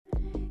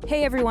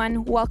Hey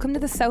everyone, welcome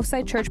to the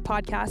Southside Church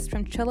podcast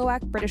from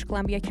Chilliwack, British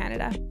Columbia,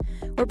 Canada.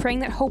 We're praying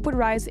that hope would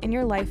rise in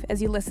your life as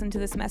you listen to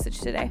this message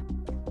today.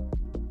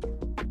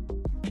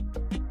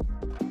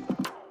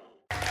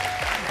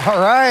 All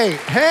right.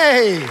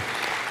 Hey,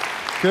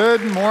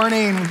 good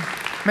morning.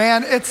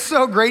 Man, it's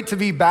so great to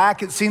be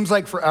back. It seems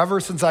like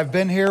forever since I've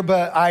been here,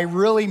 but I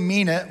really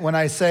mean it when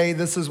I say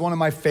this is one of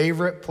my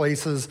favorite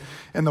places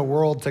in the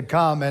world to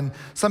come. And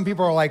some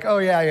people are like, oh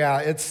yeah,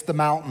 it's the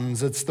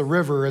mountains, it's the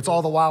river, it's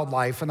all the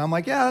wildlife. And I'm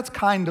like, yeah, that's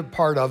kind of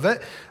part of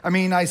it. I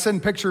mean, I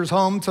send pictures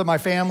home to my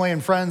family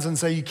and friends and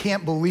say, you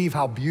can't believe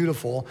how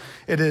beautiful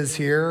it is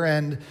here.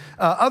 And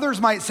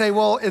others might say,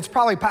 well, it's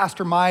probably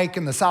Pastor Mike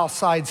and the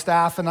Southside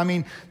staff. And I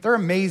mean, they're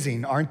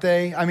amazing, aren't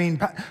they? I mean,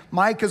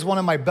 Mike is one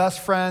of my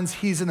best friends.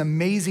 He's an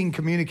amazing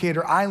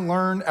communicator. I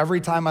learn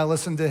every time I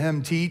listen to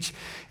him teach.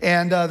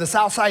 And the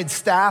Southside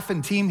staff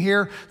and team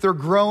here, they're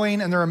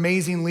growing and they're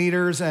amazing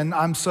leaders, and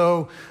I'm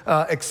so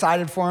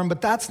excited for them.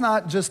 But that's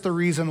not just the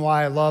reason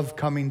why I love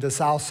coming to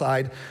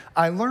Southside.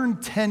 I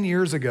learned 10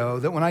 years ago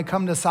that when I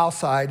come to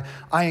Southside,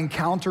 I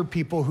encounter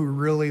people who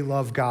really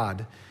love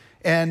God.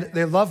 And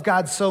they love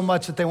God so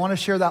much that they want to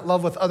share that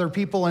love with other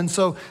people. And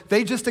so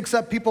they just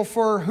accept people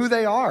for who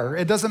they are.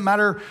 It doesn't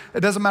matter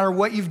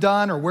what you've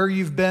done or where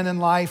you've been in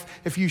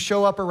life. If you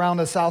show up around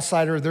a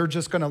Southsider, they're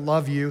just going to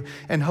love you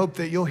and hope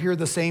that you'll hear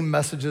the same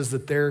messages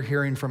that they're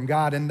hearing from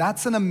God. And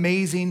that's an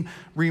amazing,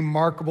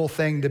 remarkable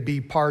thing to be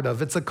part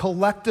of. It's a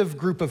collective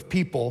group of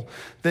people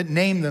that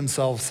name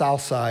themselves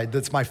Southside.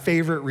 That's my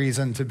favorite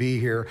reason to be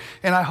here.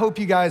 And I hope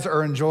you guys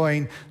are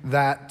enjoying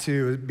that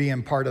too,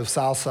 being part of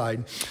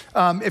Southside.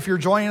 If you're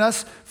joining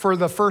us for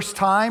the first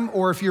time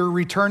or if you're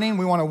returning,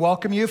 we want to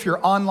welcome you. If you're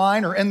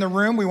online or in the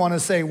room, we want to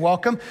say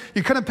welcome.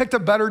 You couldn't have picked a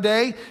better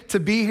day to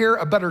be here,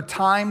 a better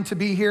time to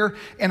be here,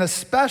 and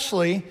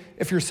especially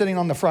if you're sitting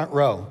on the front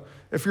row.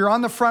 If you're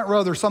on the front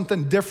row, there's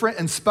something different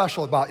and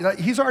special about it.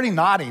 He's already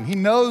nodding. He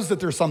knows that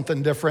there's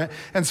something different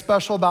and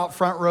special about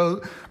front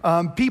row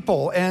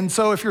people. And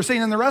so if you're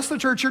sitting in the rest of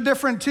the church, you're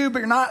different too, but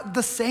you're not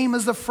the same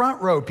as the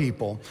front row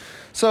people.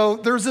 So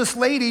there's this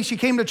lady, she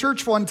came to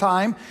church one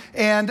time,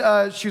 and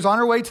she was on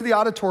her way to the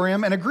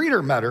auditorium, and a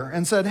greeter met her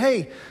and said,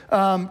 hey,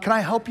 can I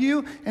help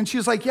you? And she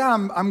was like, yeah,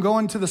 I'm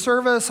going to the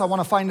service. I want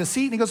to find a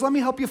seat. And he goes, let me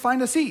help you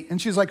find a seat. And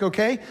she's like,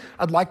 okay,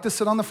 I'd like to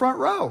sit on the front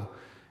row.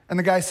 And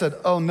the guy said,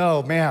 oh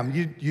no,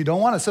 ma'am, you don't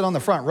want to sit on the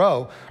front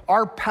row.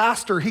 Our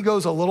pastor, he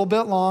goes a little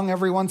bit long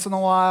every once in a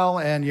while,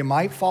 and you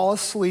might fall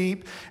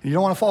asleep. And you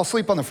don't want to fall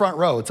asleep on the front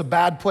row. It's a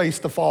bad place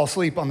to fall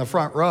asleep on the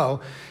front row.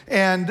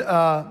 And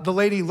the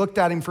lady looked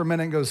at him for a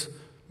minute and goes,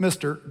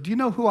 mister, do you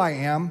know who I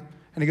am?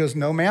 And he goes,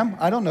 no, ma'am,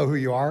 I don't know who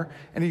you are.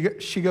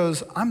 And she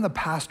goes, I'm the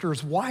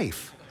pastor's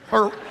wife.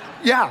 Or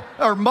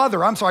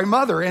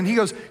mother. And he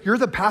goes, you're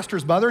the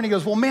pastor's mother? And he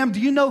goes, well, ma'am, do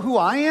you know who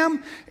I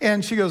am?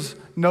 And she goes,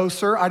 no,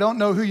 sir, I don't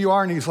know who you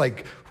are. And he's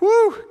like,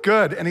 whoo,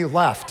 good. And he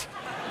left.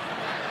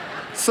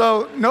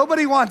 So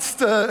nobody wants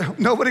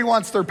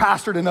their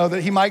pastor to know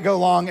that he might go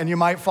long and you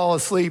might fall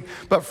asleep,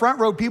 but front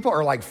row people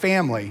are like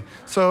family.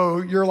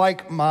 So you're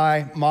like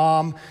my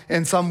mom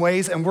in some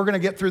ways, and we're gonna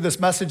get through this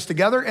message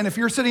together. And if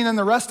you're sitting in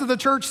the rest of the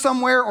church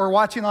somewhere or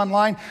watching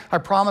online, I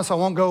promise I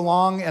won't go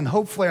long, and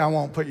hopefully I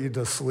won't put you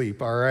to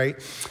sleep, all right?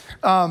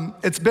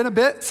 It's been a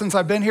bit since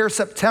I've been here.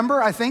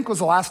 September, I think, was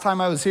the last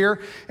time I was here.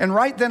 And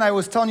right then I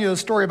was telling you a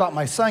story about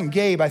my son,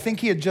 Gabe. I think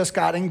he had just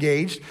got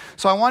engaged.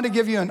 So I wanted to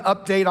give you an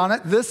update on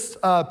it. This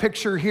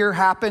picture here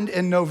happened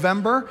in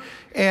November.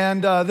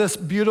 And this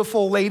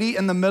beautiful lady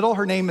in the middle,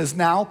 her name is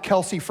now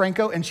Kelsey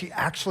Franco, and she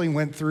actually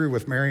went through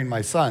with marrying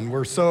my son.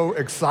 We're so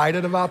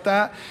excited about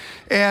that.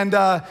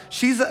 And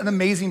she's an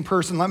amazing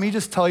person. Let me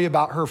just tell you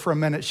about her for a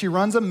minute. She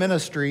runs a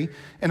ministry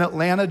in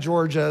Atlanta,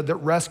 Georgia, that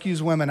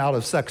rescues women out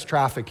of sex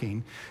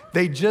trafficking.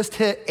 They just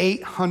hit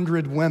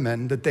 800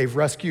 women that they've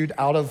rescued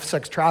out of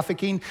sex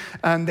trafficking,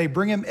 and they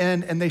bring them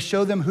in and they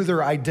show them who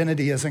their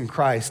identity is in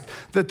Christ,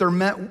 that they're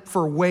meant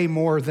for way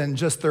more than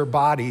just their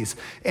bodies.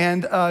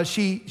 And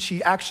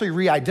she actually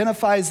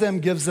re-identifies them,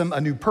 gives them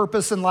a new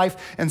purpose in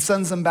life, and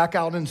sends them back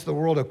out into the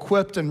world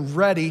equipped and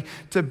ready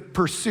to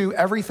pursue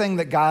everything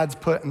that God's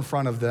put in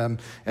front of them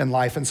in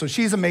life. And so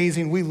she's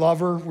amazing. We love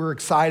her. We're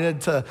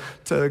excited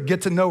to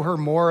get to know her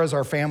more as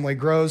our family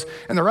grows.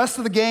 And the rest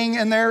of the gang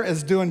in there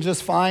is doing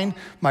just fine.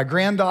 My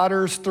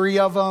granddaughters, 3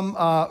 of them,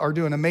 are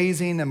doing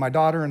amazing, and my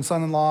daughter and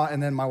son-in-law,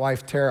 and then my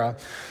wife, Tara.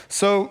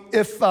 So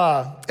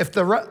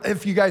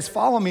if you guys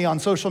follow me on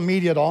social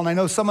media at all, and I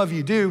know some of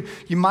you do,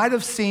 you might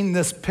have seen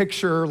this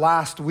picture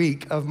last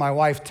week of my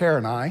wife, Tara,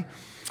 and I.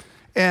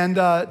 And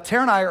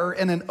Tara and I are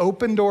in an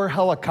open-door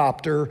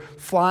helicopter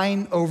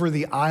flying over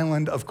the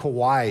island of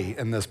Kauai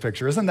in this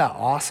picture. Isn't that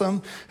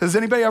awesome? Has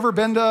anybody ever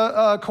been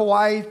to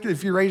Kauai?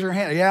 If you raise your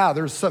hand, yeah,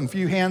 there's some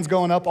few hands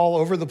going up all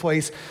over the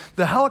place.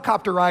 The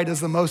helicopter ride is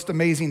the most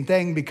amazing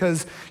thing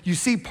because you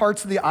see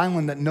parts of the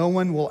island that no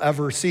one will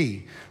ever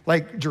see.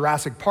 Like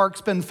Jurassic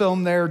Park's been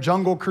filmed there,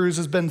 Jungle Cruise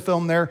has been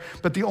filmed there,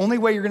 but the only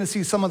way you're gonna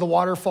see some of the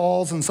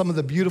waterfalls and some of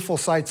the beautiful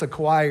sights of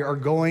Kauai are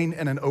going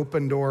in an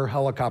open-door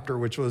helicopter,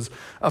 which was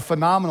a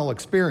phenomenal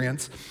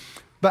experience.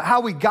 But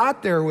how we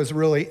got there was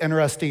really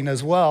interesting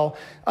as well.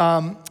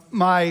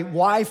 My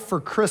wife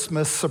for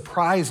Christmas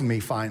surprised me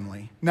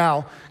finally.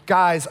 Now,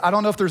 guys, I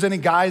don't know if there's any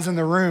guys in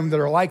the room that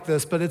are like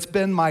this, but it's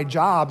been my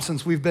job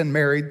since we've been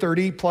married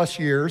 30 plus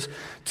years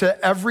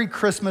to every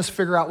Christmas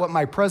figure out what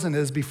my present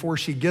is before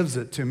she gives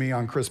it to me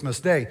on Christmas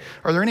Day.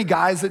 Are there any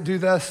guys that do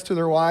this to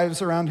their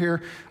wives around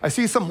here? I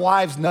see some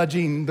wives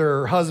nudging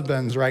their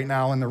husbands right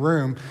now in the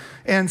room.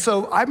 And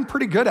so I'm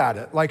pretty good at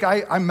it. Like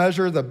I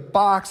measure the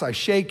box, I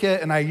shake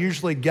it, and I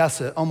usually guess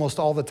it almost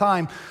all the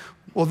time.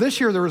 Well, this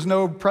year there was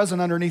no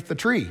present underneath the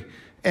tree.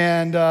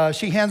 And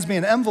she hands me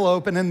an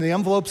envelope, and in the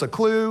envelope's a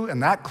clue,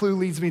 and that clue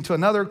leads me to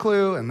another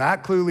clue, and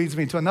that clue leads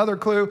me to another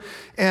clue.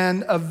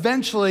 And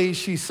eventually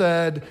she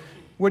said,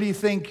 "What do you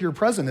think your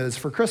present is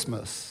for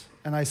Christmas?"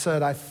 And I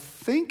said, "I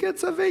think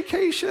it's a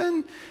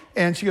vacation."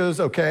 And she goes,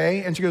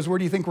 "Okay." And she goes, "Where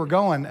do you think we're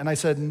going?" And I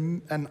said,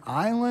 "An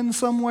island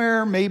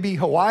somewhere, maybe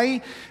Hawaii."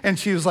 And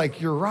she was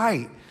like, "You're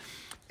right."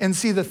 And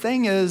see, the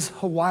thing is,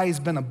 Hawaii's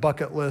been a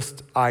bucket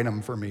list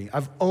item for me.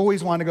 I've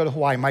always wanted to go to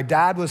Hawaii. My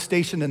dad was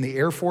stationed in the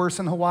Air Force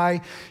in Hawaii.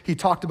 He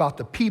talked about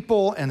the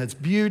people and its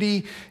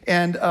beauty.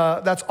 And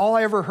that's all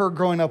I ever heard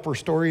growing up were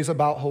stories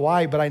about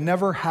Hawaii, but I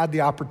never had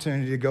the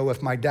opportunity to go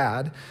with my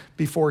dad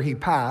before he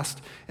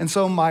passed. And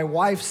so my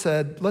wife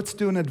said, "Let's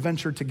do an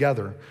adventure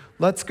together.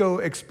 Let's go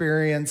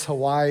experience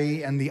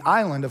Hawaii and the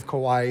island of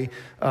Kauai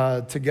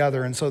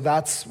together." And so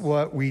that's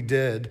what we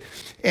did.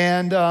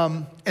 And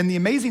the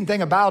amazing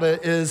thing about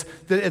it is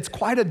that it's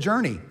quite a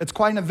journey. It's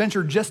quite an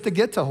adventure just to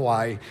get to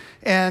Hawaii.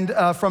 And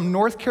from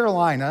North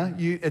Carolina,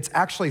 it's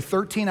actually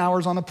 13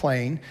 hours on a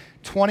plane,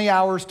 20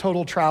 hours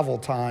total travel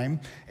time,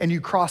 and you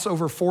cross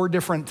over 4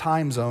 different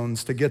time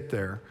zones to get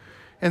there.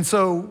 And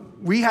so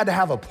we had to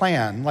have a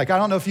plan. Like, I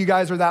don't know if you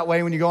guys are that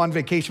way when you go on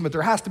vacation, but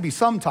there has to be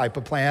some type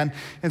of plan.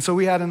 And so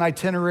we had an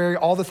itinerary,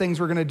 all the things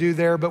we're gonna do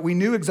there, but we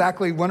knew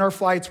exactly when our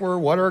flights were,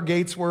 what our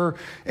gates were,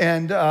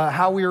 and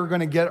how we were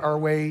gonna get our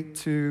way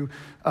to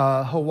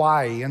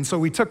Hawaii. And so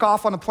we took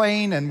off on a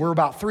plane, and we're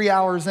about 3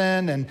 hours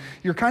in, and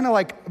you're kind of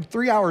like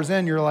 3 hours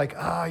in, you're like,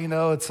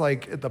 it's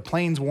like the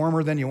plane's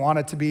warmer than you want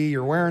it to be.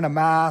 You're wearing a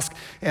mask,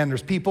 and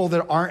there's people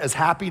that aren't as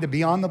happy to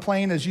be on the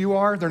plane as you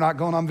are. They're not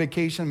going on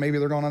vacation. Maybe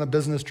they're going on a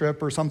business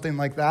trip or something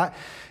like that.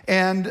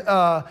 And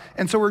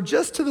so we're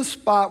just to the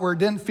spot where it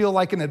didn't feel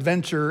like an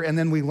adventure, and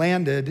then we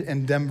landed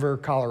in Denver,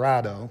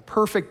 Colorado.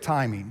 Perfect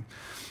timing.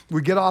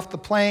 We get off the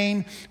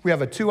plane, we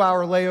have a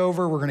 2-hour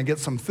layover, we're gonna get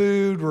some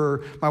food,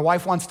 my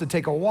wife wants to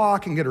take a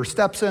walk and get her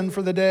steps in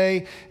for the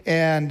day,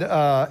 and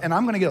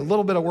I'm gonna get a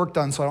little bit of work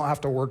done so I don't have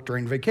to work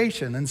during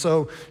vacation. And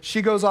so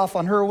she goes off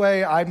on her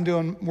way, I'm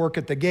doing work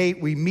at the gate.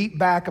 We meet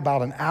back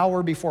about an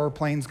hour before our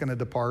plane's gonna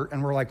depart,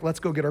 and we're like, let's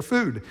go get our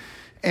food.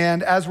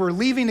 And as we're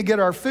leaving to get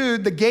our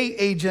food, the gate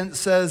agent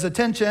says,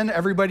 "Attention,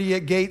 everybody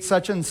at gate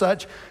such and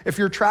such, if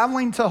you're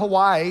traveling to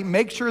Hawaii,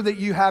 make sure that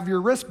you have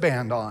your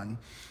wristband on.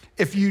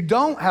 If you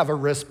don't have a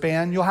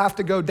wristband, you'll have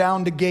to go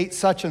down to gate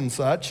such and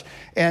such,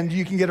 and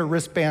you can get a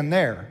wristband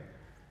there."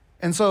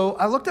 And so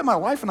I looked at my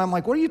wife and I'm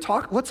like,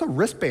 what's a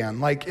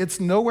wristband? Like,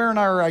 it's nowhere in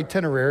our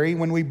itinerary.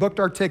 When we booked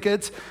our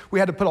tickets, we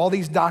had to put all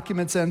these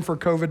documents in for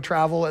COVID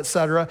travel, et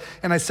cetera.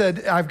 And I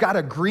said, "I've got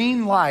a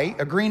green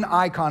light, a green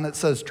icon that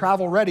says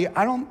travel ready.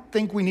 I don't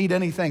think we need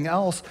anything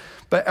else."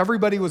 But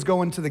everybody was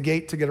going to the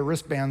gate to get a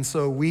wristband,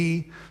 so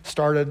we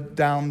started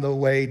down the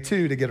way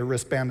too to get a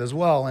wristband as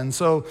well. And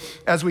so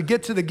as we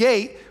get to the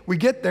gate, we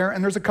get there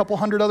and there's a couple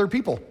hundred other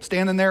people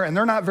standing there, and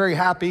they're not very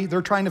happy.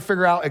 They're trying to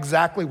figure out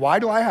exactly, why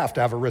do I have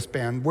to have a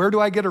wristband? Where do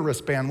I get a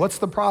wristband? What's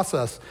the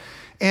process?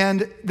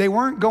 And they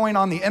weren't going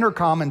on the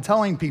intercom and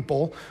telling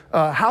people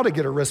how to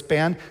get a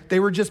wristband. They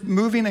were just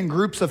moving in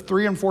groups of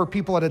 3 and 4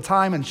 people at a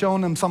time and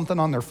showing them something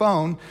on their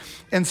phone.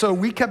 And so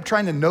we kept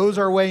trying to nose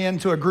our way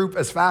into a group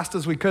as fast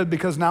as we could,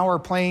 because now our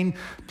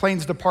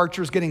plane's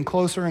departure is getting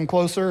closer and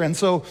closer. And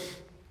so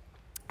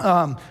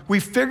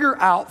we figure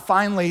out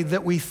finally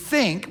that we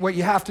think what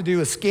you have to do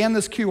is scan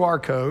this QR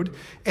code,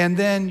 and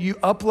then you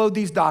upload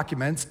these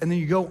documents, and then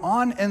you go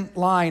on in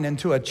line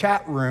into a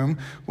chat room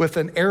with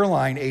an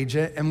airline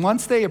agent. And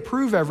once they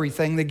approve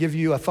everything, they give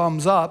you a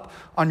thumbs up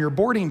on your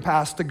boarding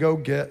pass to go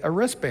get a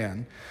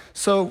wristband.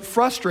 So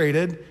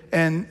frustrated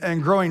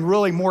and growing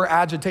really more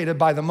agitated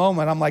by the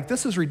moment, I'm like,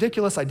 this is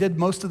ridiculous. I did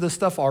most of this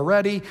stuff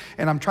already,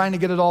 and I'm trying to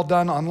get it all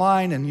done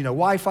online, and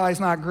Wi-Fi's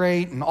not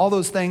great, and all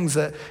those things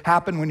that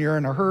happen when you're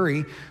in a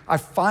hurry. I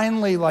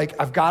finally,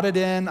 I've got it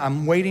in,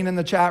 I'm waiting in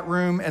the chat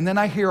room, and then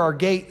I hear our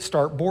gate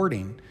start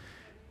boarding.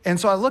 And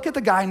so I look at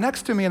the guy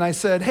next to me and I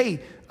said,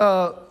 "Hey,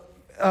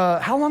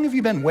 how long have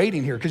you been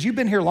waiting here? Because you've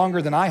been here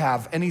longer than I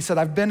have." And he said,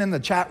 "I've been in the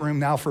chat room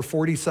now for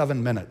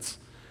 47 minutes.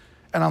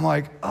 And I'm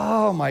like,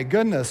 oh my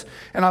goodness.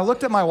 And I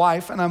looked at my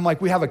wife and I'm like,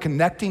 we have a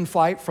connecting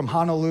flight from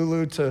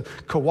Honolulu to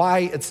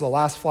Kauai. It's the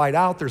last flight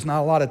out. There's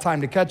not a lot of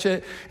time to catch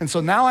it. And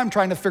so now I'm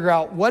trying to figure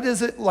out, what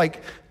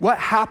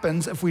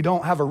happens if we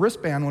don't have a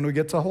wristband when we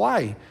get to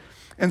Hawaii?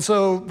 And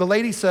so the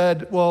lady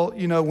said, well,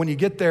 when you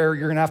get there,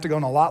 you're gonna have to go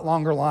in a lot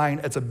longer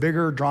line. It's a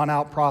bigger, drawn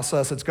out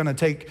process. It's gonna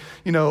take,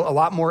 a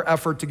lot more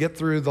effort to get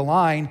through the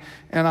line.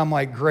 And I'm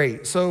like,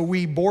 great. So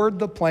we board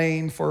the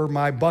plane for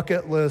my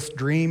bucket list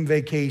dream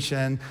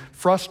vacation,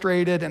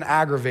 frustrated and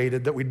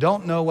aggravated that we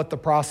don't know what the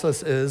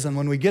process is. And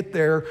when we get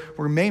there,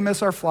 we may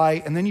miss our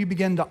flight. And then you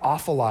begin to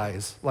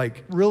awfulize,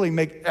 like really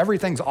make,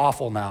 everything's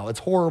awful now. It's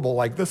horrible.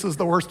 Like, this is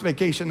the worst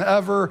vacation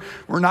ever.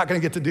 We're not gonna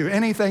get to do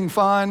anything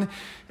fun.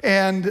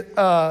 And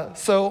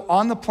so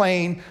on the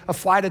plane, a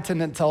flight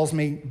attendant tells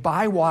me,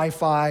 buy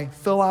Wi-Fi,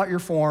 fill out your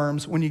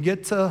forms. When you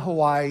get to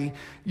Hawaii,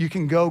 you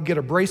can go get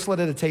a bracelet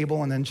at a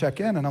table and then check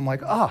in. And I'm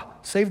like,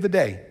 save the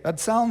day. That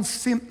sounds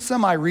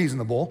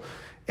semi-reasonable.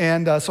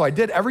 And so I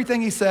did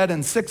everything he said,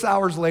 and 6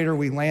 hours later,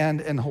 we land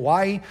in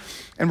Hawaii,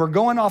 and we're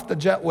going off the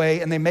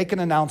jetway, and they make an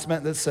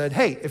announcement that said,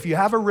 hey, if you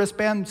have a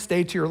wristband,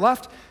 stay to your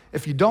left.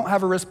 If you don't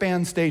have a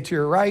wristband, stay to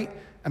your right.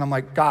 And I'm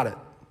like, got it.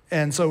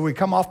 And so we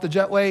come off the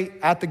jetway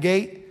at the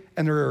gate,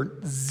 and there are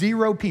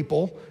 0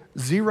 people,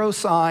 0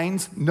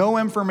 signs, no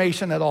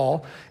information at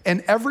all,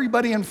 and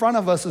everybody in front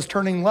of us is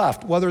turning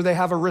left, whether they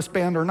have a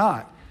wristband or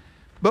not.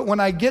 But when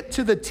I get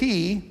to the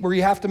T, where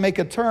you have to make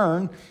a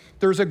turn,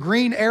 there's a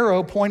green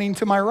arrow pointing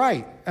to my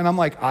right. And I'm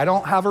like, I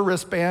don't have a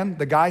wristband.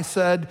 The guy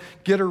said,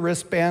 get a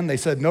wristband. They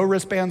said, no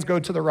wristbands, go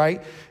to the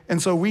right.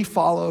 And so we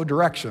follow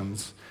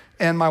directions.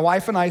 And my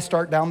wife and I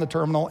start down the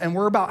terminal, and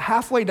we're about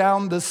halfway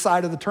down this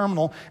side of the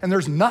terminal, and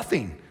there's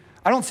nothing.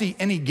 I don't see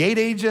any gate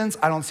agents.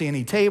 I don't see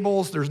any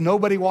tables. There's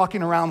nobody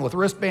walking around with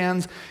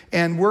wristbands,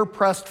 and we're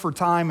pressed for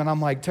time. And I'm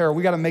like, Tara,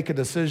 we got to make a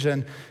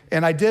decision.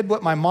 And I did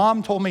what my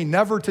mom told me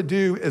never to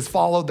do, is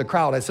follow the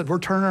crowd. I said, we're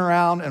turning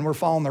around and we're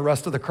following the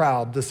rest of the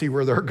crowd to see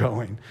where they're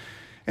going.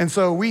 And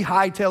so we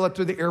hightail it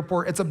through the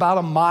airport. It's about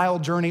a mile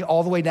journey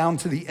all the way down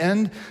to the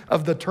end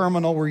of the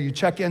terminal where you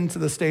check into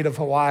the state of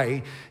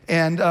Hawaii.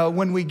 And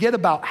when we get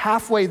about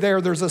halfway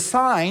there, there's a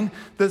sign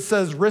that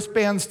says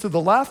wristbands to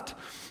the left,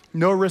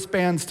 no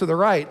wristbands to the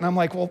right. And I'm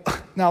like, well,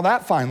 now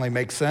that finally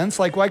makes sense.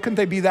 Like, why couldn't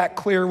they be that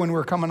clear when we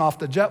were coming off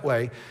the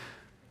jetway?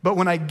 But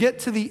when I get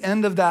to the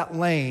end of that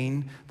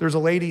lane, there's a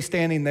lady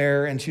standing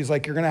there, and she's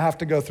like, you're gonna have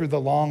to go through the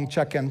long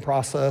check-in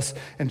process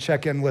and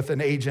check in with an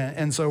agent.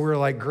 And so we're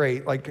like,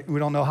 great, like, we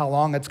don't know how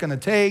long it's gonna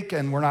take,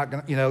 and we're not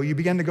gonna, you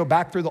begin to go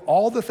back through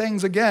all the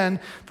things again,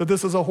 that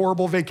this is a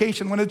horrible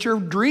vacation when it's your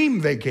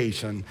dream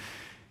vacation.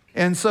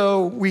 And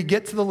so we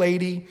get to the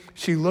lady,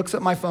 she looks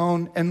at my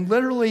phone and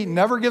literally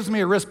never gives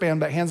me a wristband,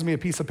 but hands me a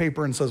piece of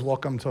paper and says,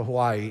 welcome to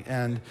Hawaii.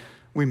 And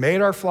we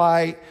made our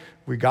flight,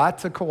 we got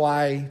to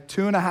Kauai,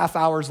 2.5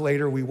 hours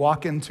later, we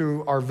walk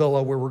into our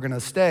villa where we're gonna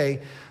stay.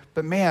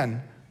 But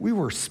man, we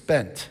were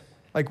spent.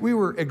 Like, we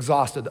were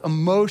exhausted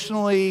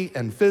emotionally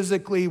and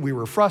physically. We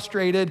were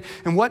frustrated.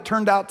 And what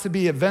turned out to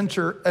be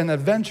an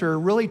adventure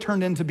really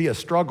turned into be a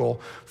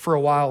struggle for a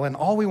while. And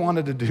all we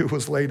wanted to do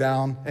was lay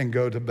down and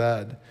go to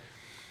bed.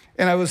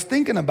 And I was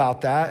thinking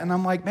about that, and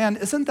I'm like, man,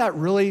 isn't that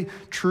really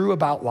true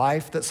about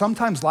life? That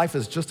sometimes life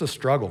is just a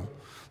struggle.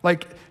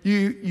 Like,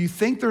 you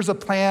think there's a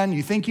plan,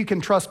 you think you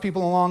can trust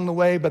people along the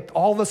way, but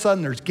all of a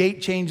sudden there's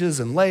gate changes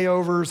and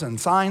layovers and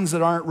signs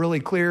that aren't really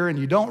clear, and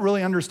you don't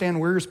really understand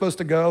where you're supposed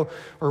to go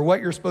or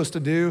what you're supposed to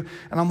do.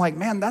 And I'm like,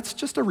 man, that's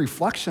just a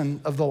reflection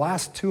of the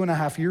last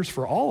 2.5 years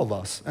for all of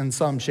us in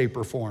some shape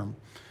or form.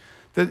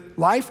 That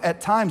life at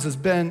times has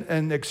been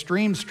an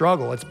extreme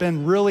struggle. It's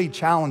been really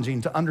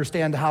challenging to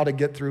understand how to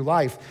get through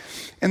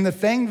life. And the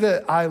thing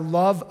that I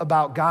love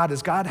about God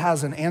is God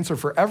has an answer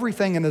for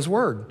everything in His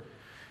Word.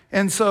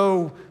 And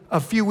so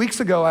a few weeks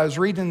ago, I was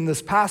reading this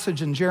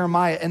passage in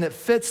Jeremiah, and it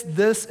fits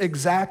this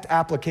exact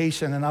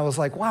application. And I was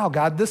like, wow,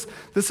 God, this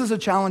is a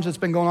challenge that's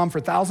been going on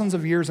for thousands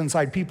of years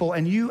inside people,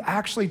 and you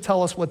actually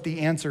tell us what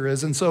the answer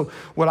is. And so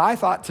what I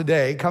thought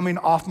today, coming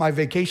off my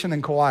vacation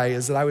in Kauai,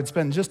 is that I would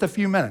spend just a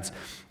few minutes.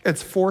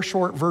 It's 4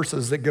 short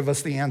verses that give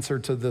us the answer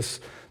to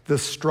this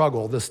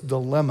struggle, this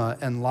dilemma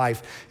in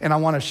life. And I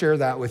want to share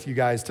that with you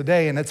guys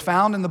today. And it's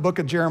found in the book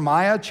of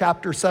Jeremiah,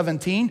 chapter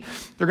 17.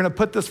 They're going to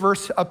put this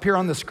verse up here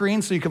on the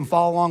screen so you can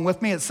follow along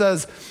with me. It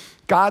says,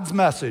 God's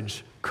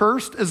message: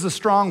 cursed is the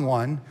strong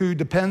one who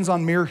depends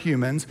on mere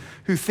humans,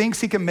 who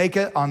thinks he can make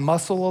it on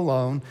muscle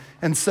alone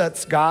and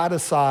sets God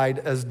aside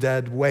as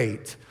dead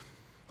weight.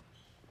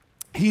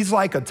 He's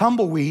like a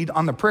tumbleweed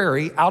on the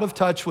prairie, out of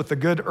touch with the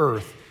good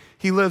earth.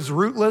 He lives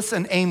rootless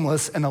and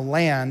aimless in a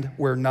land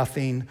where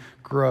nothing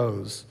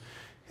grows.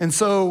 And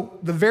so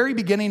the very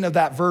beginning of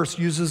that verse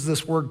uses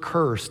this word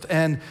cursed,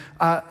 and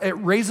it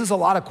raises a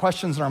lot of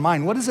questions in our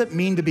mind. What does it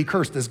mean to be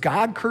cursed? Is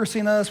God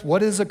cursing us?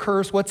 What is a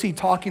curse? What's he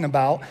talking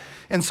about?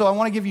 And so I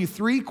want to give you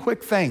 3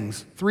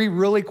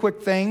 really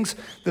quick things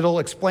that'll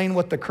explain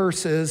what the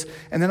curse is,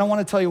 and then I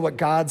want to tell you what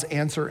God's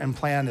answer and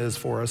plan is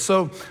for us.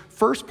 So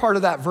first part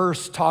of that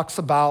verse talks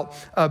about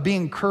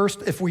being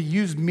cursed if we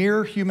use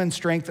mere human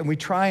strength and we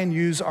try and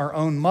use our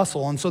own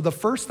muscle. And so the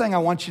first thing I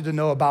want you to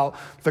know about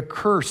the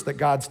curse that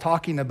God's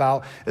talking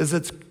about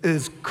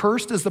is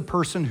cursed is the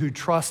person who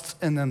trusts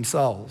in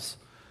themselves.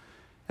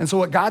 And so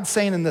what God's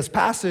saying in this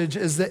passage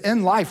is that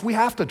in life, we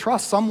have to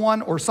trust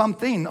someone or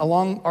something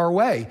along our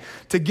way.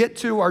 To get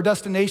to our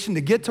destination,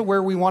 to get to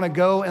where we want to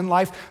go in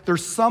life,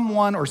 there's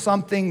someone or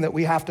something that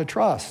we have to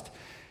trust.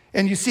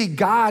 And you see,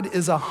 God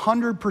is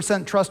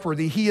 100%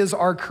 trustworthy. He is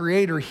our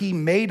creator. He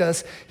made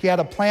us. He had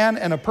a plan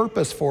and a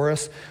purpose for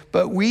us.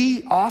 But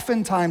we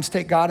oftentimes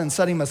take God and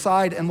set him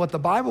aside. And what the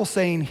Bible's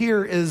saying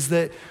here is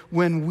that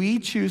when we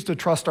choose to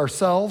trust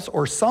ourselves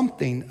or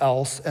something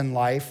else in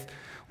life,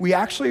 we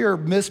actually are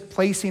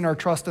misplacing our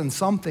trust in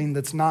something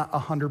that's not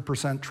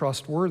 100%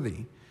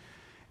 trustworthy.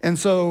 And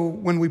so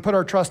when we put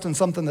our trust in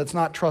something that's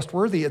not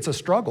trustworthy, it's a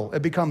struggle.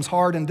 It becomes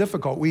hard and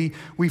difficult. We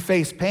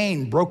face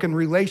pain, broken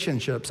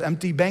relationships,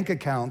 empty bank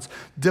accounts,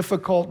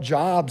 difficult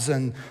jobs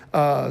and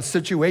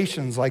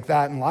situations like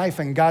that in life.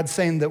 And God's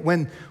saying that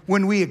when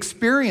we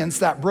experience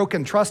that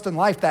broken trust in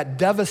life, that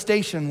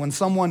devastation when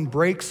someone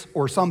breaks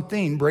or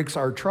something breaks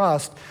our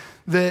trust,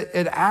 that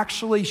it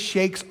actually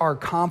shakes our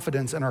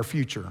confidence in our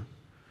future.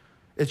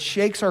 It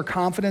shakes our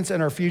confidence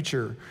in our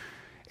future.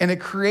 And it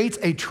creates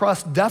a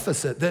trust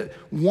deficit that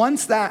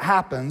once that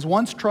happens,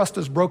 once trust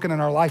is broken in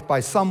our life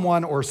by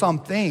someone or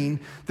something,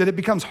 that it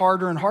becomes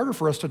harder and harder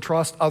for us to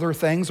trust other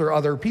things or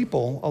other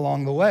people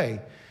along the way.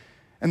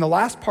 And the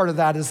last part of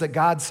that is that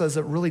God says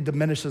it really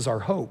diminishes our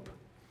hope.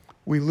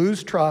 We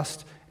lose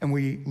trust and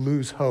we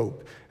lose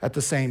hope at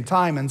the same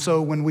time. And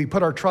so when we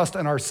put our trust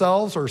in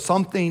ourselves or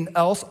something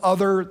else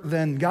other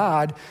than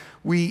God,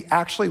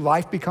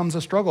 life becomes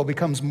a struggle,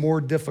 becomes more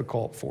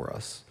difficult for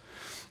us.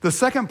 The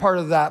second part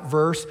of that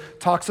verse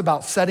talks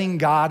about setting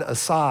God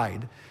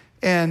aside.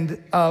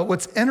 And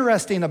what's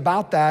interesting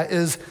about that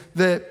is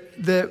that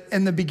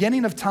in the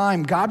beginning of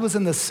time, God was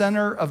in the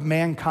center of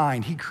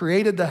mankind. He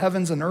created the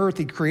heavens and earth.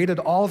 He created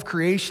all of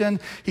creation.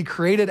 He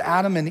created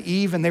Adam and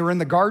Eve, and they were in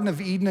the Garden of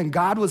Eden, and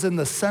God was in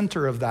the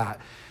center of that.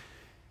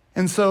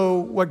 And so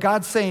what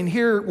God's saying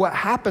here, what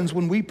happens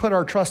when we put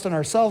our trust in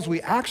ourselves, we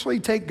actually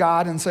take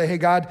God and say, hey,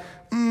 God,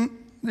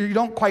 you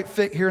don't quite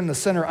fit here in the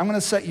center. I'm going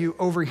to set you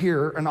over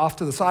here and off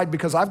to the side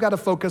because I've got to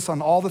focus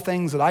on all the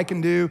things that I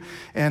can do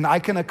and I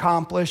can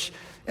accomplish.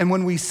 And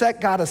when we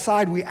set God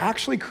aside, we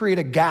actually create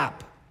a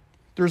gap.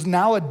 There's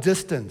now a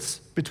distance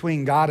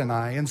between God and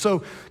I. And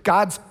so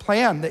God's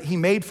plan that he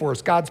made for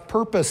us, God's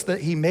purpose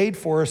that he made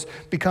for us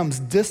becomes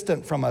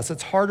distant from us.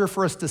 It's harder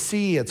for us to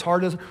see. It's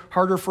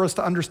harder for us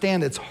to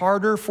understand. It's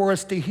harder for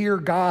us to hear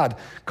God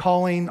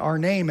calling our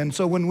name. And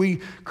so when we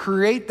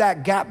create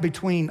that gap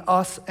between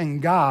us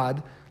and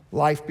God,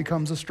 life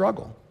becomes a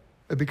struggle.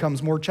 It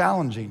becomes more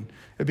challenging.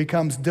 It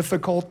becomes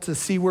difficult to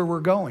see where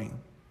we're going.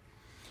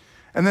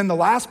 And then the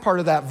last part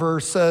of that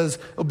verse says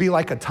it'll be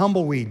like a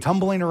tumbleweed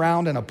tumbling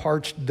around in a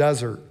parched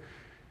desert.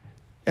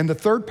 And the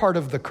third part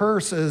of the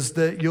curse is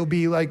that you'll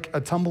be like a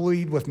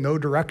tumbleweed with no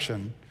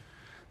direction.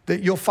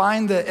 That you'll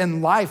find that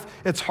in life,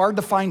 it's hard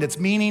to find its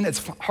meaning.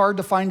 It's hard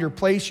to find your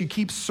place. You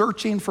keep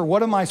searching for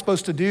what am I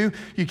supposed to do?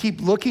 You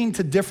keep looking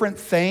to different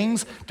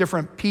things,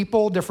 different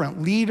people,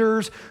 different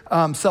leaders,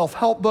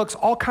 self-help books,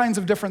 all kinds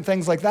of different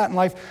things like that in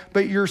life.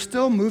 But you're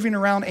still moving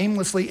around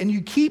aimlessly and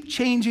you keep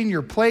changing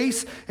your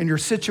place and your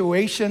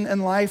situation in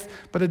life,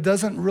 but it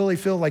doesn't really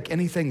feel like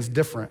anything's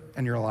different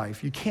in your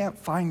life. You can't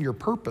find your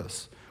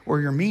purpose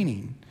or your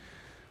meaning.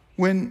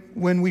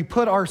 When we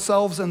put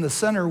ourselves in the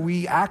center,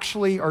 we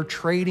actually are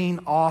trading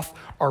off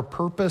our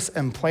purpose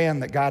and plan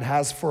that God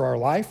has for our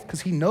life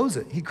because he knows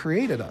it. He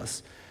created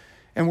us.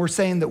 And we're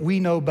saying that we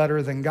know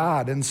better than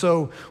God. And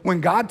so when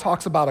God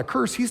talks about a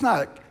curse, he's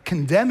not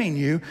condemning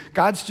you.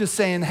 God's just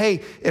saying,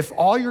 hey, if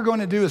all you're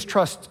going to do is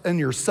trust in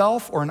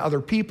yourself or in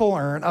other people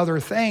or in other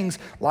things,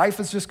 life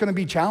is just going to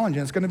be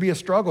challenging. It's going to be a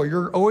struggle.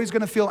 You're always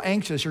going to feel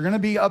anxious. You're going to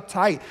be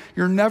uptight.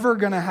 You're never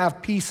going to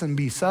have peace and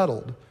be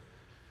settled.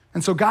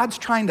 And so God's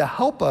trying to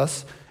help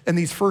us in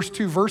these first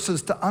two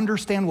verses to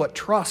understand what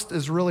trust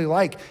is really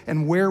like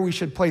and where we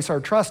should place our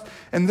trust.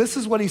 And this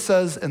is what he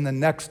says in the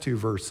next two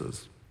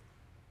verses.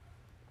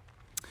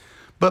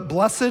 But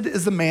blessed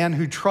is the man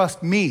who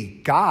trusts me,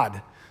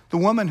 God, the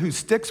woman who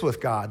sticks with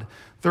God.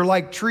 They're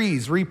like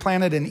trees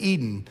replanted in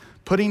Eden,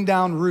 putting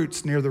down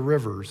roots near the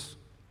rivers.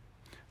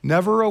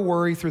 Never a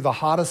worry through the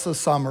hottest of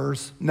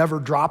summers, never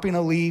dropping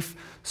a leaf,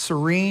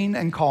 serene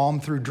and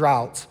calm through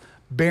droughts,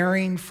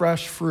 bearing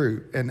fresh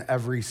fruit in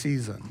every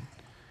season.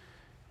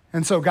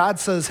 And so God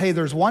says, hey,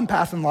 there's one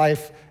path in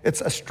life, it's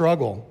a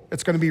struggle.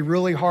 It's going to be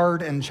really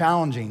hard and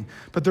challenging.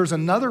 But there's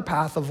another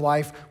path of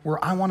life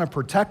where I want to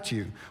protect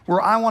you,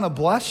 where I want to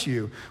bless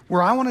you,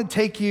 where I want to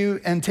take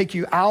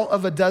you out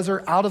of a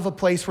desert, out of a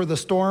place where the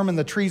storm and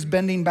the trees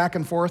bending back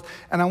and forth,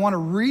 and I want to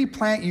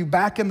replant you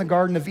back in the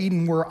Garden of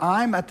Eden where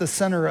I'm at the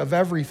center of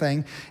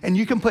everything, and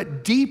you can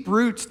put deep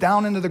roots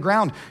down into the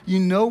ground. You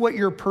know what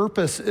your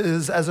purpose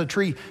is as a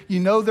tree. You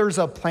know there's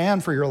a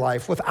plan for your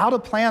life. Without a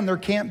plan, there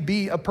can't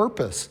be a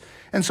purpose.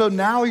 And so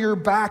now you're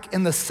back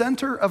in the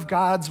center of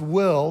God's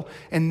will,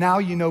 and now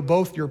you know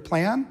both your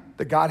plan,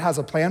 that God has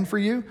a plan for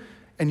you,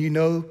 and you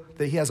know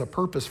that he has a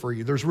purpose for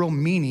you. There's real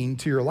meaning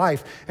to your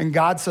life. And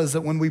God says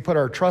that when we put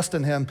our trust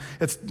in him,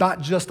 it's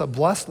not just a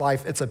blessed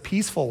life, it's a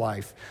peaceful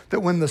life. That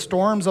when the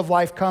storms of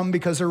life come,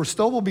 because there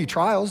still will be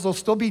trials, there'll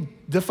still be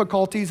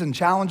difficulties and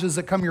challenges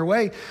that come your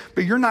way,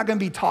 but you're not gonna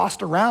be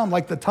tossed around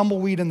like the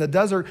tumbleweed in the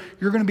desert.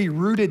 You're gonna be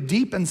rooted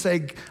deep and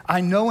say,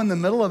 I know in the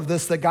middle of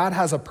this that God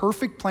has a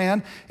perfect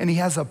plan and he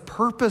has a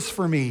purpose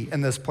for me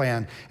in this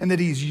plan, and that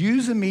he's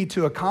using me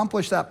to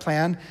accomplish that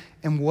plan.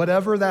 And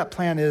whatever that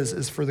plan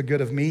is for the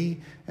good of me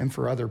and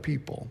for other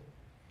people.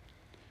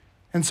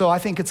 And so I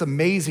think it's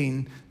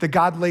amazing that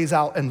God lays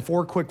out in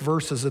 4 quick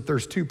verses that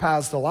there's 2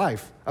 paths to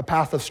life, a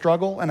path of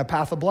struggle and a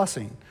path of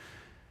blessing.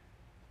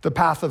 The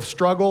path of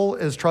struggle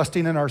is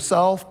trusting in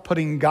ourselves,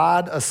 putting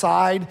God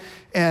aside,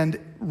 and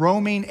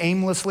roaming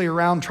aimlessly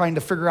around trying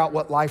to figure out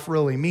what life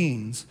really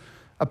means.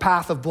 A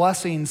path of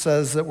blessing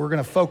says that we're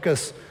gonna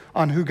focus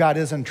on who God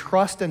is and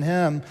trust in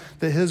him,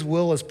 that his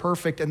will is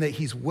perfect and that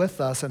he's with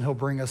us and he'll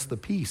bring us the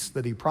peace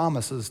that he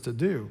promises to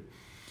do.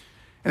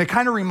 And it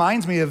kind of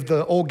reminds me of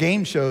the old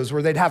game shows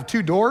where they'd have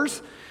 2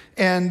 doors,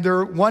 and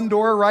one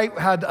door, right,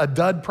 had a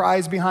dud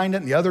prize behind it,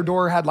 and the other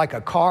door had like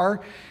a car,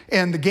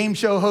 and the game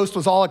show host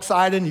was all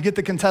excited, and you get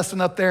the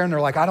contestant up there and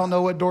they're like, I don't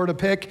know what door to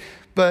pick,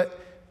 but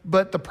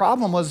the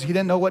problem was he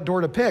didn't know what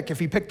door to pick. If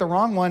he picked the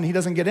wrong one, he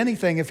doesn't get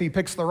anything. If he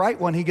picks the right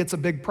one, he gets a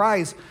big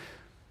prize.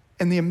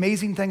 And the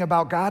amazing thing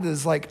about God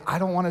is, like, I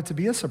don't want it to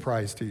be a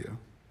surprise to you.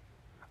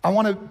 I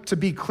want it to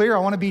be clear. I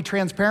want to be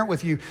transparent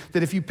with you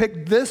that if you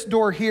pick this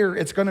door here,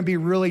 it's going to be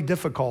really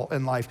difficult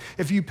in life.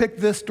 If you pick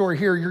this door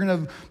here, you're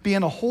going to be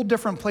in a whole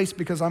different place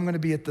because I'm going to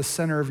be at the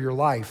center of your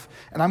life.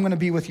 And I'm going to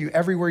be with you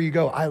everywhere you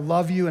go. I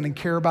love you and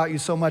care about you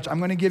so much. I'm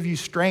going to give you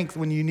strength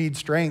when you need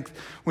strength.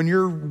 When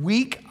you're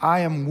weak,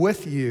 I am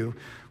with you.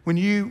 When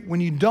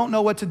you don't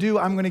know what to do,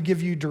 I'm going to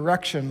give you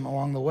direction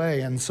along the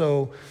way. And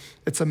so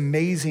it's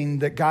amazing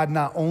that God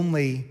not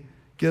only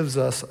gives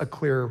us a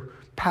clear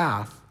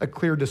path, a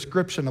clear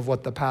description of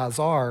what the paths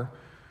are,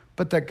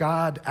 but that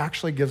God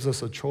actually gives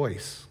us a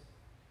choice.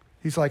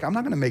 He's like, I'm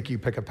not gonna make you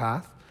pick a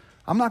path.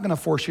 I'm not gonna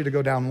force you to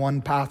go down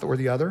one path or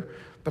the other,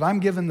 but I'm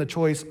giving the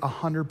choice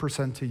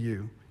 100% to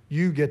you.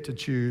 You get to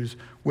choose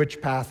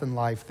which path in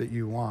life that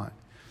you want.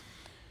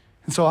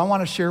 And so I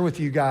wanna share with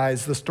you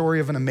guys the story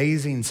of an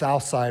amazing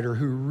Southsider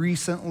who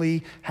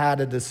recently had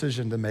a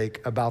decision to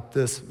make about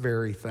this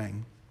very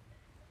thing.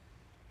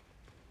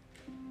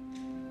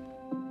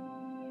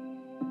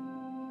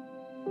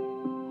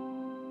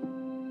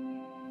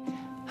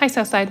 Hi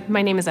Southside,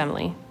 my name is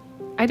Emily.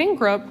 I didn't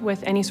grow up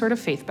with any sort of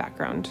faith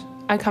background.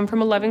 I come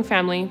from a loving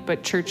family,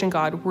 but church and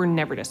God were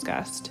never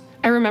discussed.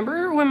 I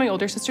remember when my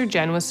older sister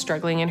Jen was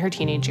struggling in her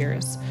teenage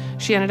years.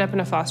 She ended up in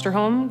a foster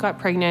home, got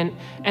pregnant,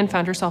 and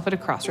found herself at a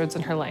crossroads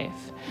in her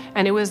life.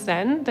 And it was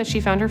then that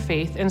she found her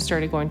faith and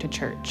started going to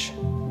church.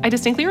 I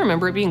distinctly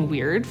remember it being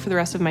weird for the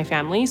rest of my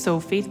family, so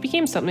faith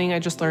became something I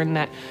just learned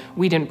that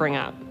we didn't bring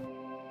up.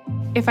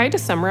 If I had to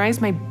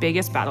summarize my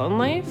biggest battle in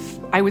life,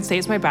 I would say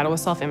it's my battle with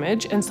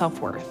self-image and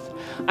self-worth.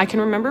 I can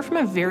remember from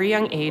a very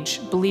young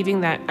age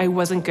believing that I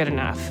wasn't good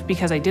enough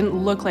because I didn't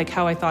look like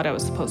how I thought I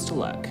was supposed to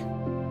look.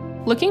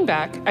 Looking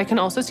back, I can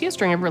also see a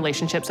string of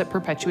relationships that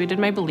perpetuated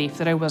my belief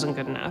that I wasn't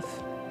good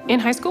enough. In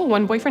high school,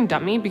 one boyfriend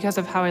dumped me because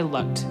of how I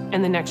looked,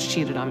 and the next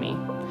cheated on me.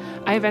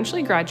 I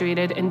eventually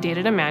graduated and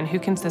dated a man who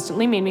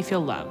consistently made me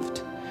feel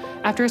loved.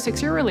 After a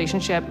 6-year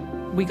relationship,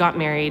 we got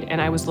married, and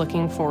I was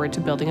looking forward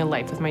to building a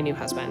life with my new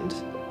husband.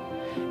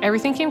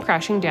 Everything came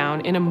crashing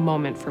down in a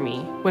moment for me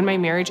when my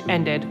marriage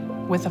ended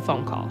with a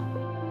phone call.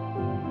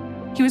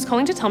 He was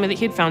calling to tell me that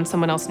he had found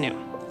someone else new.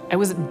 I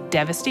was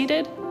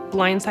devastated,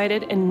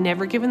 blindsided, and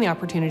never given the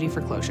opportunity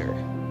for closure.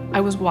 I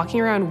was walking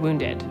around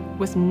wounded,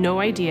 with no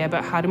idea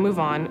about how to move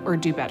on or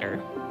do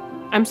better.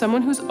 I'm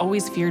someone who's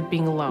always feared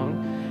being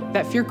alone.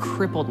 That fear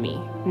crippled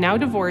me. Now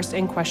divorced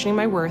and questioning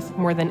my worth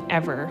more than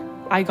ever,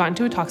 I got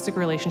into a toxic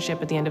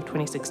relationship at the end of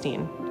 2016.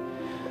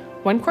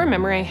 One core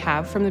memory I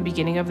have from the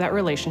beginning of that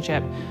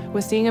relationship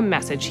was seeing a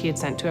message he had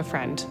sent to a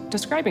friend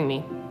describing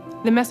me.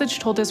 The message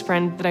told his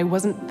friend that I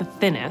wasn't the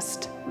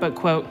thinnest, but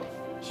quote,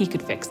 he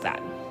could fix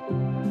that.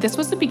 This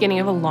was the beginning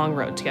of a long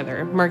road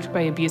together, marked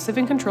by abusive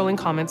and controlling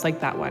comments like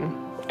that one.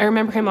 I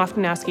remember him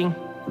often asking,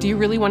 "Do you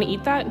really want to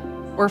eat that?"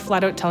 Or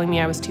flat out telling me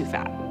I was too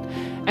fat.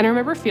 And I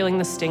remember feeling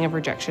the sting of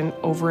rejection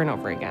over and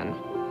over again.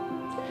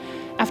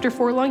 After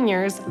 4 long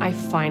years, I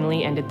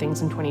finally ended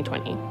things in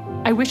 2020.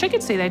 I wish I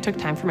could say that I took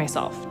time for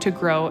myself to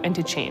grow and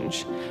to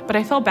change, but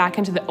I fell back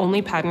into the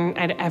only pattern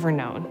I'd ever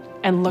known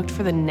and looked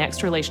for the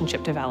next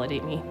relationship to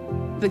validate me.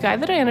 The guy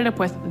that I ended up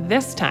with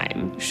this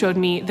time showed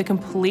me the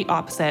complete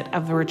opposite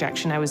of the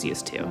rejection I was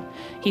used to.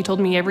 He told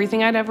me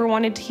everything I'd ever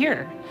wanted to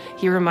hear.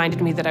 He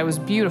reminded me that I was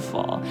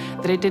beautiful,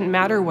 that it didn't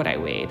matter what I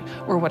weighed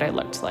or what I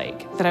looked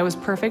like, that I was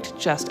perfect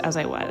just as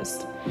I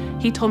was.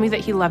 He told me that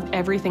he loved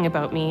everything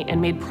about me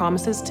and made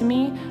promises to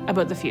me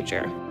about the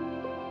future.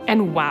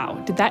 And wow,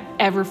 did that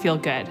ever feel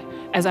good,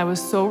 as I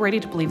was so ready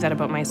to believe that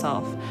about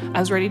myself.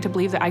 I was ready to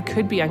believe that I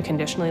could be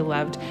unconditionally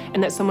loved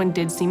and that someone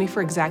did see me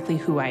for exactly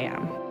who I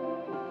am.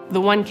 The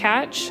one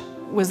catch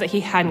was that he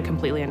hadn't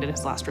completely ended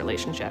his last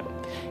relationship.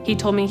 He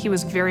told me he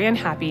was very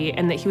unhappy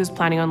and that he was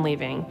planning on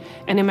leaving,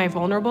 and in my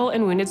vulnerable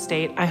and wounded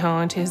state, I hung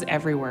on to his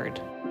every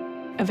word.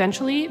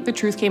 Eventually, the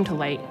truth came to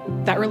light.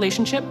 That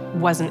relationship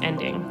wasn't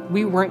ending.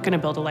 We weren't going to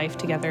build a life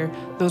together.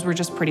 Those were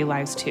just pretty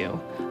lies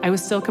too. I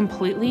was still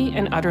completely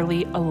and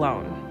utterly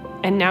alone,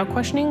 and now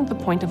questioning the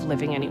point of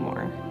living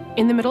anymore.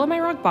 In the middle of my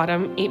rock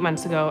bottom, 8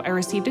 months ago, I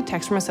received a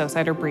text from a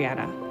Southsider,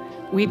 Brianna.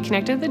 We'd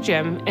connected at the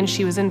gym, and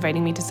she was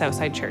inviting me to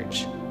Southside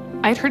Church.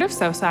 I'd heard of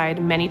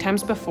Southside many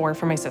times before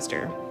from my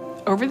sister.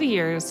 Over the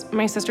years,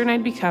 my sister and I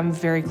had become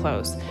very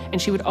close, and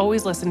she would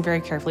always listen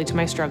very carefully to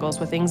my struggles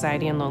with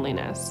anxiety and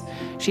loneliness.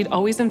 She'd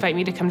always invite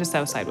me to come to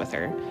Southside with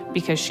her,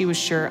 because she was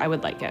sure I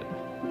would like it.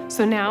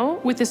 So now,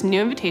 with this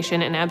new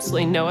invitation and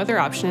absolutely no other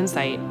option in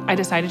sight, I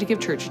decided to give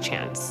church a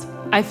chance.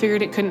 I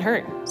figured it couldn't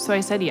hurt, so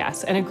I said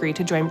yes and agreed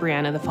to join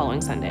Brianna the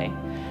following Sunday.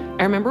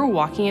 I remember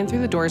walking in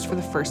through the doors for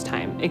the first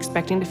time,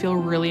 expecting to feel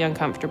really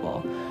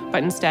uncomfortable,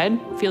 but instead,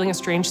 feeling a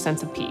strange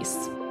sense of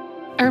peace.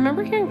 I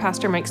remember hearing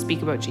Pastor Mike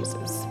speak about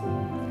Jesus,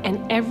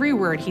 and every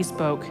word he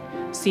spoke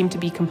seemed to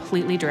be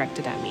completely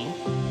directed at me.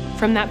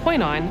 From that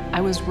point on,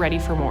 I was ready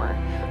for more.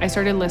 I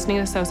started listening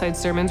to Southside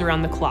sermons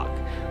around the clock,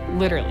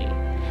 literally.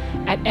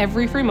 At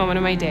every free moment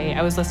of my day,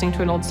 I was listening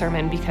to an old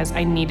sermon because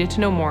I needed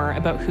to know more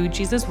about who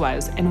Jesus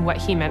was and what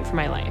he meant for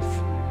my life.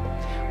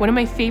 One of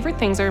my favorite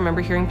things I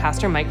remember hearing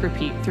Pastor Mike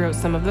repeat throughout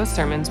some of those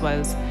sermons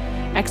was,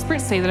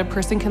 experts say that a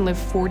person can live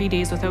 40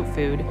 days without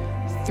food,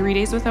 3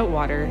 days without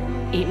water,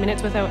 8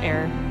 minutes without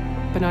air,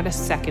 but not a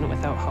second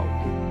without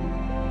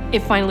hope.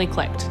 It finally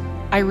clicked.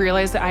 I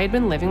realized that I had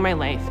been living my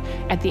life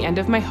at the end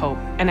of my hope,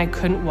 and I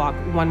couldn't walk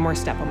one more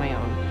step on my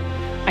own.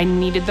 I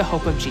needed the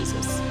hope of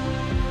Jesus.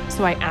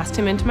 So I asked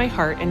him into my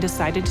heart and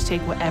decided to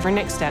take whatever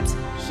next steps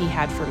he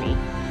had for me.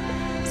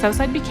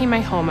 Southside became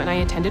my home, and I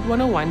attended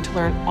 101 to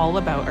learn all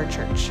about our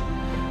church.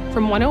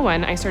 From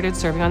 101, I started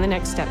serving on the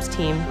Next Steps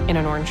team in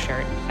an orange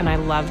shirt, and I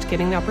loved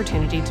getting the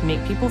opportunity to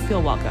make people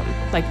feel welcome,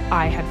 like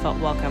I had felt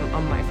welcome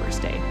on my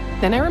first day.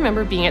 Then I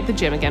remember being at the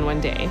gym again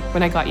one day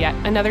when I got yet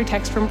another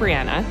text from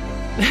Brianna.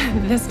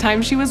 This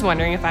time she was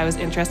wondering if I was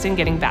interested in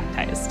getting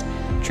baptized.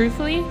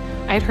 Truthfully,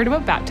 I had heard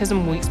about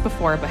baptism weeks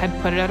before but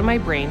had put it out of my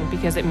brain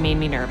because it made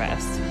me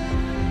nervous.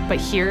 But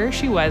here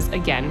she was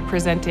again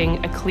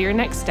presenting a clear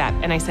next step,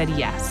 and I said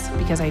yes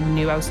because I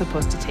knew I was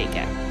supposed to take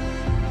it.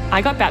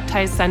 I got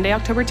baptized Sunday,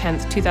 October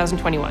 10th,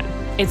 2021.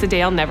 It's a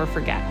day I'll never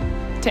forget.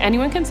 To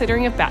anyone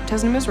considering if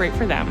baptism is right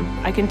for them,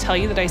 I can tell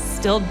you that I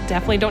still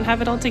definitely don't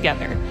have it all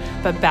together,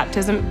 but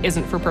baptism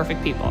isn't for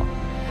perfect people.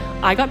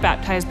 I got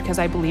baptized because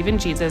I believe in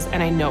Jesus,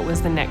 and I know it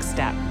was the next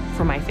step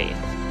for my faith.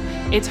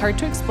 It's hard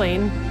to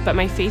explain, but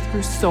my faith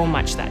grew so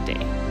much that day.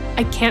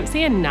 I can't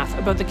say enough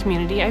about the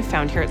community I've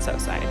found here at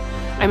Southside.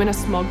 I'm in a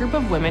small group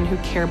of women who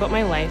care about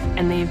my life,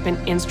 and they've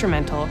been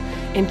instrumental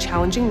in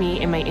challenging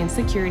me in my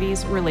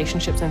insecurities,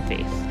 relationships, and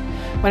faith.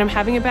 When I'm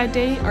having a bad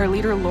day, our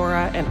leader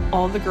Laura and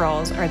all the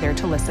girls are there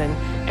to listen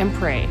and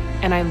pray,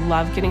 and I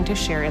love getting to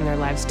share in their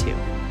lives too.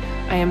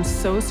 I am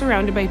so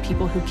surrounded by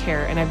people who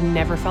care, and I've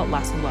never felt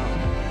less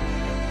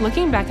alone.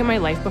 Looking back at my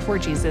life before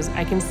Jesus,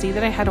 I can see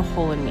that I had a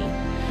hole in me.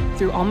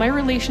 Through all my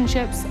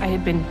relationships, I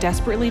had been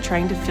desperately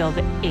trying to fill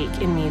the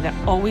ache in me that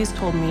always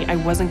told me I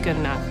wasn't good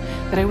enough,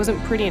 that I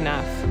wasn't pretty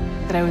enough,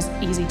 that I was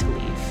easy to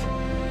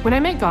leave. When I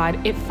met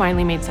God, it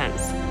finally made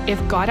sense.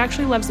 If God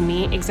actually loves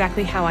me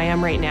exactly how I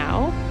am right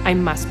now, I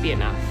must be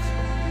enough.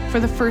 For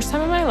the first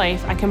time in my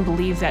life, I can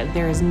believe that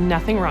there is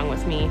nothing wrong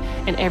with me,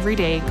 and every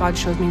day God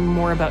shows me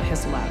more about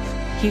his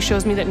love. He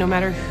shows me that no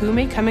matter who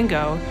may come and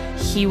go,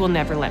 he will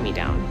never let me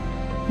down.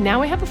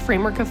 Now I have a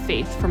framework of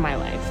faith for my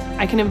life.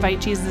 I can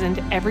invite Jesus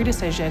into every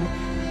decision,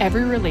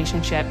 every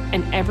relationship,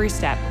 and every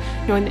step,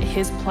 knowing that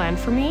his plan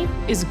for me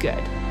is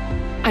good.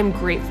 I'm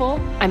grateful,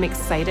 I'm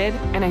excited,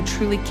 and I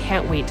truly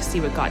can't wait to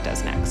see what God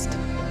does next.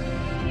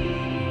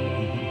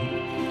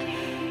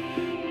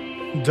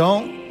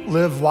 Don't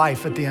live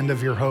life at the end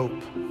of your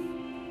hope.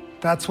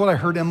 That's what I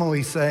heard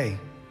Emily say.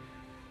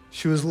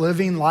 She was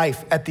living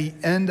life at the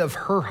end of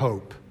her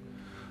hope.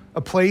 A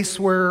place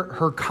where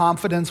her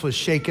confidence was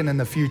shaken in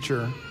the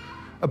future,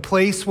 a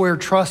place where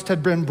trust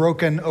had been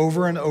broken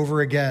over and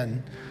over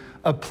again,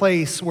 a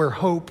place where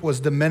hope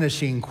was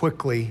diminishing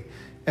quickly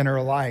in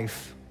her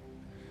life.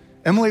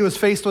 Emily was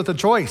faced with a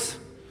choice.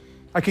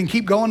 I can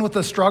keep going with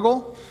the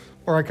struggle,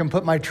 or I can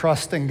put my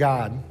trust in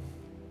God.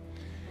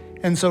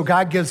 And so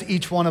God gives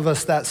each one of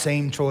us that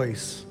same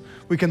choice.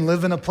 We can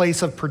live in a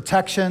place of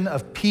protection,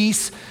 of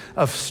peace,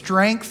 of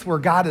strength, where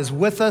God is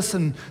with us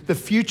and the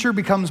future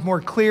becomes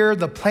more clear.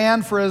 The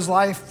plan for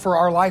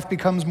our life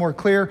becomes more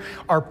clear.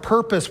 Our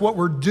purpose, what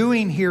we're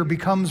doing here,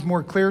 becomes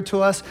more clear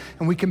to us,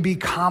 and we can be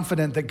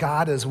confident that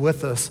God is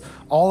with us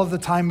all of the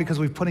time because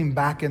we've put him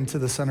back into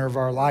the center of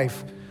our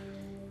life.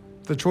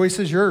 The choice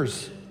is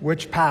yours,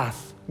 which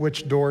path,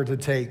 which door to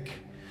take.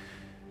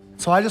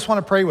 So I just want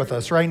to pray with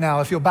us right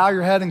now. If you'll bow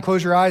your head and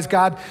close your eyes,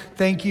 God,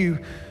 thank you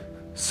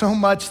so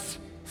much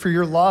for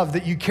your love,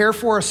 that you care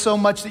for us so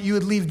much that you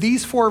would leave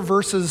these 4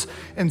 verses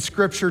in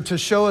Scripture to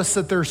show us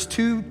that there's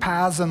 2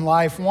 paths in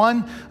life,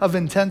 one of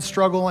intense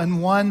struggle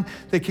and one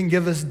that can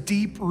give us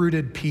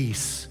deep-rooted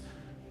peace.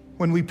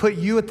 When we put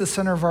you at the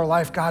center of our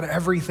life, God,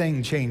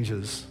 everything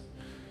changes.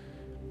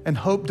 And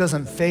hope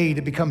doesn't fade,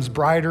 it becomes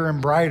brighter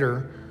and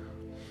brighter.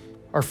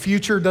 Our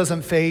future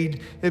doesn't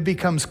fade, it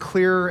becomes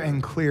clearer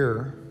and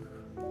clearer.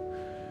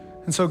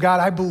 And so, God,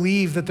 I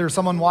believe that there's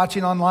someone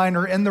watching online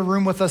or in the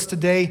room with us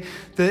today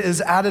that is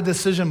at a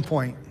decision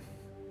point.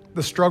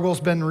 The struggle's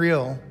been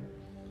real.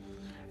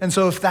 And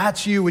so if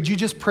that's you, would you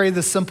just pray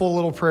this simple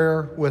little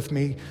prayer with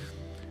me?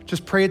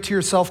 Just pray it to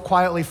yourself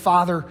quietly.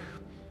 Father,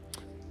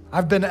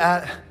 I've been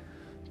at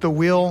the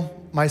wheel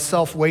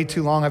myself way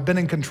too long. I've been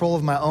in control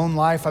of my own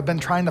life. I've been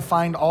trying to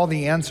find all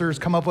the answers,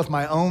 come up with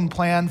my own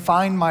plan,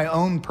 find my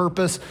own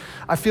purpose.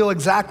 I feel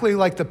exactly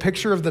like the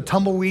picture of the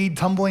tumbleweed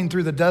tumbling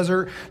through the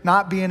desert,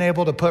 not being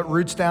able to put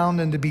roots down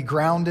and to be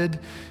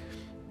grounded.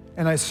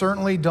 And I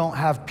certainly don't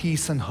have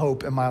peace and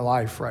hope in my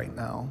life right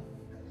now.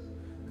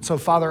 So,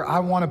 Father, I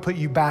want to put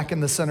you back in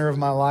the center of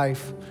my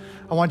life.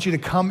 I want you to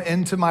come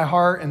into my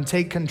heart and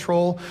take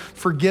control.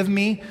 Forgive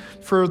me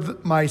for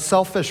my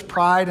selfish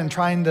pride and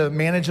trying to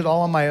manage it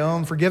all on my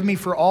own. Forgive me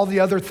for all the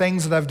other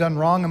things that I've done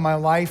wrong in my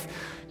life.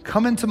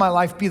 Come into my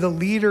life, be the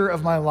leader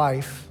of my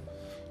life.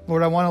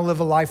 Lord, I want to live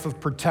a life of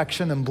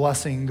protection and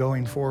blessing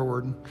going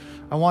forward.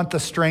 I want the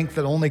strength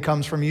that only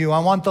comes from you. I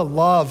want the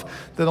love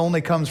that only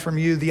comes from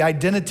you, the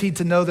identity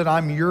to know that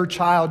I'm your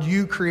child.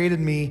 You created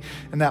me,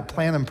 and that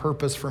plan and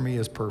purpose for me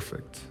is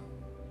perfect.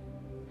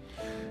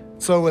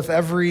 So with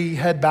every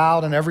head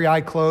bowed and every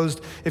eye closed,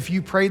 if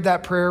you prayed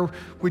that prayer,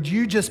 would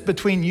you just,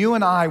 between you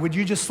and I, would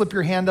you just slip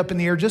your hand up in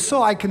the air just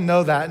so I can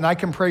know that and I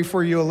can pray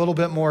for you a little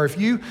bit more? If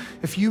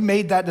you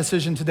made that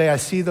decision today, I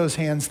see those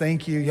hands,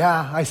 thank you.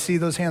 Yeah, I see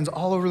those hands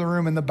all over the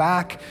room in the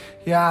back.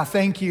 Yeah,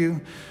 thank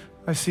you.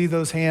 I see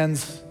those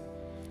hands.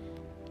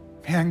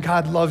 Man,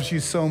 God loves you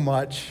so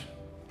much.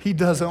 He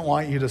doesn't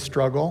want you to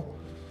struggle.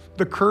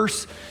 The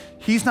curse,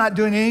 He's not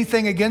doing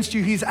anything against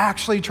you. He's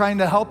actually trying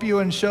to help you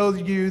and show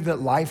you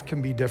that life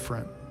can be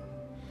different.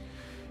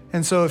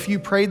 And so if you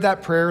prayed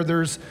that prayer,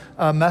 there's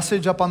a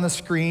message up on the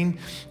screen.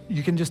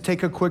 You can just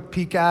take a quick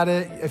peek at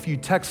it. If you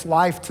text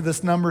LIFE to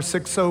this number,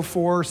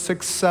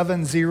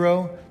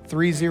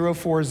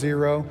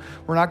 604-670-3040,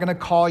 we're not gonna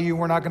call you,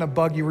 we're not gonna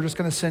bug you, we're just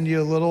gonna send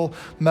you a little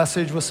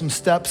message with some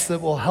steps that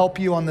will help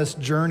you on this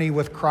journey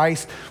with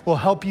Christ, will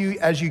help you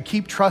as you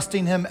keep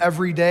trusting Him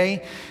every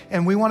day.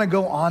 And we wanna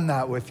go on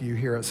that with you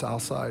here at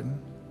Southside.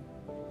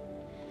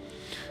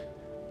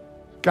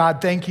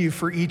 God, thank you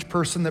for each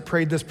person that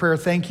prayed this prayer.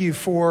 Thank you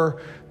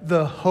for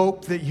the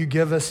hope that you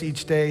give us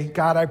each day.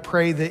 God, I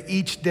pray that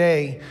each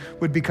day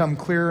would become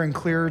clearer and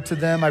clearer to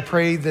them. I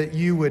pray that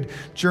you would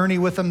journey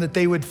with them, that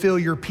they would feel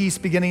your peace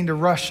beginning to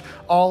rush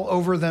all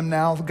over them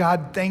now.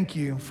 God, thank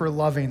you for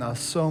loving us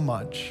so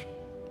much.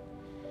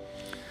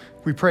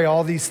 We pray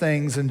all these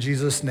things in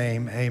Jesus'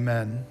 name,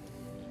 amen.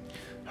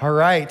 All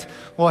right.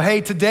 Well,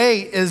 hey, today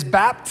is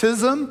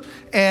baptism,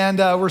 and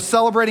we're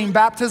celebrating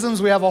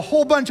baptisms. We have a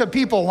whole bunch of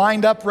people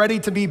lined up ready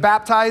to be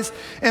baptized.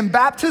 And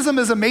baptism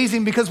is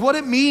amazing because what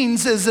it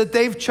means is that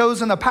they've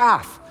chosen a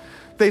path.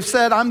 They've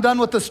said, I'm done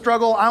with the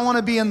struggle. I want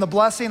to be in the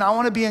blessing. I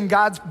want to be in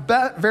God's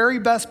very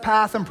best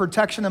path and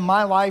protection in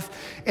my life.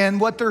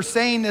 And what they're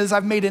saying is,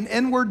 I've made an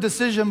inward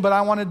decision, but I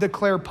want to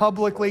declare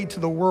publicly to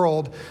the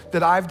world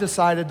that I've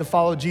decided to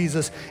follow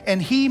Jesus. And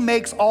He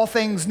makes all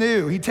things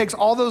new. He takes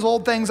all those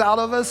old things out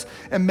of us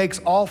and makes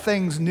all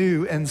things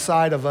new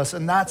inside of us.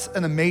 And that's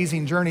an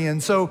amazing journey.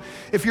 And so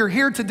if you're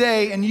here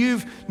today and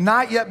you've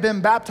not yet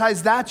been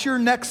baptized, that's your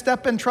next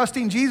step in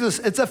trusting Jesus.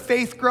 It's a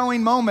faith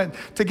growing moment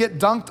to get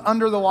dunked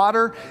under the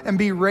water and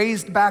be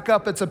raised back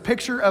up. It's a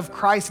picture of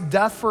Christ's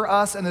death for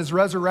us and His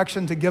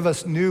resurrection to give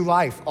us new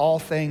life, all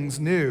things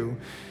new.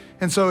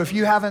 And so if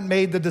you haven't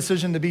made the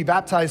decision to be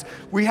baptized,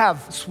 we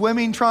have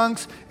swimming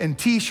trunks and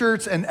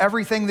t-shirts and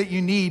everything that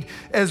you need.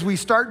 As we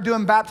start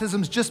doing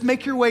baptisms, just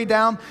make your way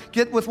down,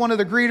 get with one of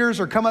the greeters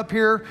or come up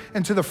here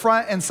and to the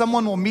front and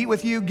someone will meet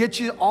with you, get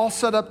you all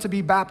set up to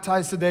be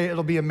baptized today.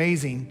 It'll be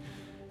amazing.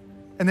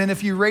 And then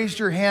if you raised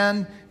your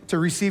hand to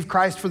receive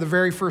Christ for the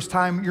very first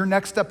time, your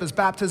next step is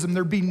baptism.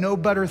 There'd be no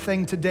better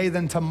thing today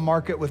than to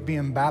mark it with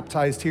being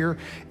baptized here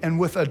and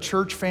with a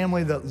church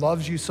family that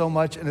loves you so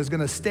much and is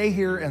gonna stay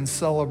here and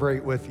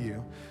celebrate with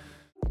you.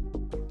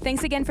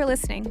 Thanks again for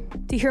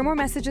listening. To hear more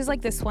messages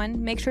like this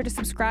one, make sure to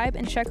subscribe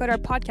and check out our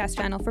podcast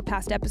channel for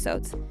past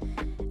episodes.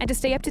 And to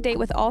stay up to date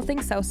with all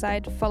things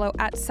Southside, follow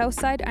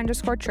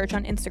 @Southside_church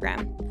on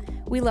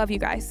Instagram. We love you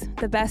guys.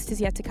 The best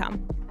is yet to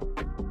come.